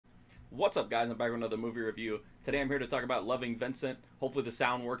What's up, guys? I'm back with another movie review. Today I'm here to talk about Loving Vincent. Hopefully the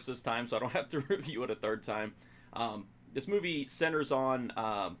sound works this time so I don't have to review it a third time. This movie centers on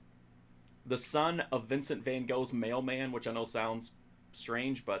the son of Vincent Van Gogh's mailman, which I know sounds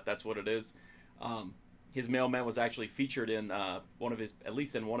strange, but that's what it is. His mailman was actually featured in at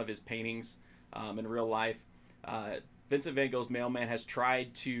least in one of his paintings in real life. Vincent Van Gogh's mailman has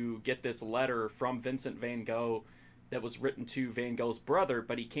tried to get this letter from Vincent Van Gogh that was written to Van Gogh's brother,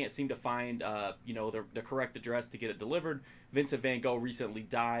 but he can't seem to find, the correct address to get it delivered. Vincent Van Gogh recently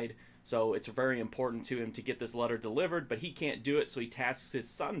died, so it's very important to him to get this letter delivered, but he can't do it, so he tasks his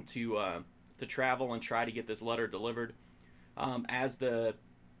son to travel and try to get this letter delivered. As the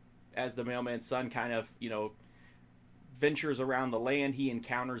mailman's son kind of, ventures around the land, he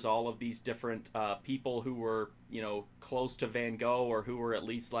encounters all of these different people who were, close to Van Gogh, or who were at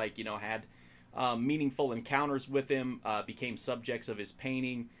least had meaningful encounters with him, became subjects of his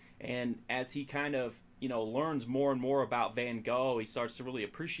painting. And as he kind of, learns more and more about Van Gogh, he starts to really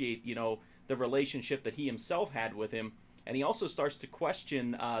appreciate, the relationship that he himself had with him. And he also starts to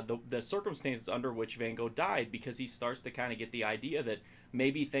question the circumstances under which Van Gogh died, because he starts to kind of get the idea that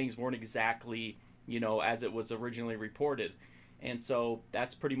maybe things weren't exactly, as it was originally reported. And so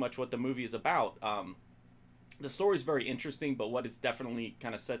that's pretty much what the movie is about. The story is very interesting, but what it's definitely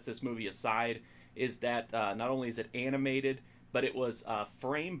kind of sets this movie aside is that not only is it animated, but it was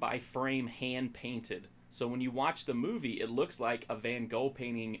frame by frame hand painted. So when you watch the movie, it looks like a Van Gogh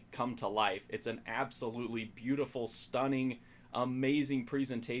painting come to life. It's an absolutely beautiful, stunning, amazing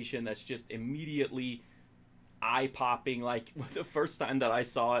presentation that's just immediately eye-popping. Like, the first time that I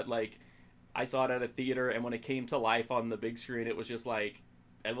saw it, I saw it at a theater, and when it came to life on the big screen, it was just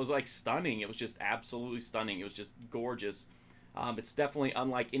stunning. It was just absolutely stunning. It was just gorgeous. It's definitely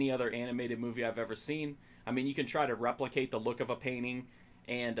unlike any other animated movie I've ever seen. I mean, you can try to replicate the look of a painting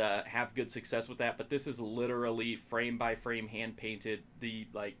and have good success with that, but this is literally frame by frame hand painted. The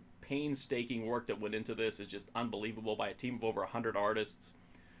painstaking work that went into this is just unbelievable by a team of over 100 artists.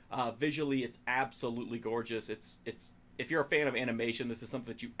 Visually, it's absolutely gorgeous. It's if you're a fan of animation, this is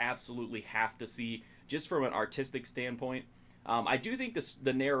something that you absolutely have to see just from an artistic standpoint. I do think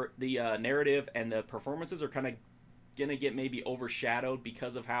the narrative and the performances are kind of gonna get maybe overshadowed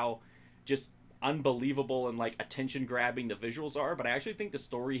because of how just unbelievable and attention grabbing the visuals are, but I actually think the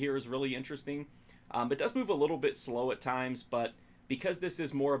story here is really interesting. It does move a little bit slow at times, but because this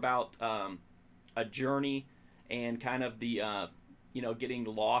is more about a journey and kind of the getting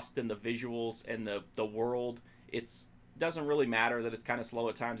lost in the visuals and the world, it doesn't really matter that it's kind of slow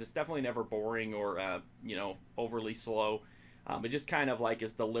at times. It's definitely never boring or overly slow. It just kind of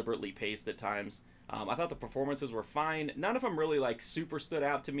is deliberately paced at times. I thought the performances were fine. None of them really super stood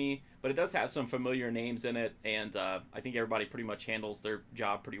out to me, but it does have some familiar names in it, and I think everybody pretty much handles their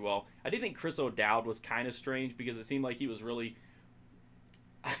job pretty well. I did think Chris O'Dowd was kind of strange, because it seemed like he was really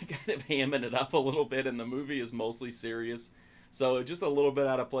kind of hamming it up a little bit, and the movie is mostly serious, so just a little bit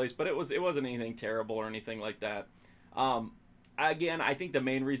out of place. But it wasn't anything terrible or anything like that. Again, I think the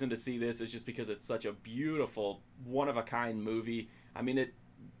main reason to see this is just because it's such a beautiful, one-of-a-kind movie. I mean,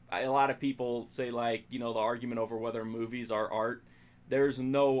 a lot of people say, the argument over whether movies are art. There's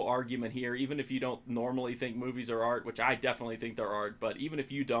no argument here, even if you don't normally think movies are art, which I definitely think they're art, but even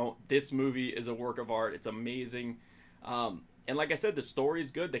if you don't, this movie is a work of art. It's amazing. And like I said, the story is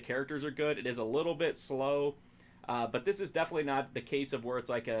good, the characters are good. It is a little bit slow, but this is definitely not the case of where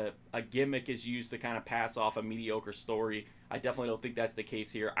it's a gimmick is used to kind of pass off a mediocre story. I definitely don't think that's the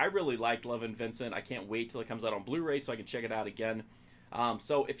case here. I really liked Loving Vincent. I can't wait till it comes out on Blu-ray so I can check it out again.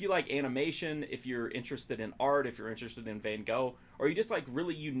 So if you like animation, if you're interested in art, if you're interested in Van Gogh, or you just like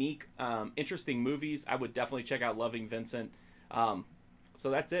really unique, interesting movies, I would definitely check out Loving Vincent. So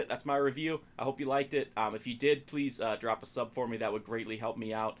that's it. That's my review. I hope you liked it. If you did, please drop a sub for me. That would greatly help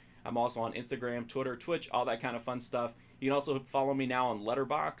me out. I'm also on Instagram, Twitter, Twitch, all that kind of fun stuff. You can also follow me now on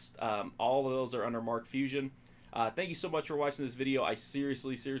Letterboxd. All of those are under Mark Fusion. Thank you so much for watching this video. I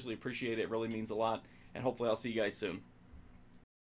seriously appreciate it. It really means a lot. And hopefully I'll see you guys soon.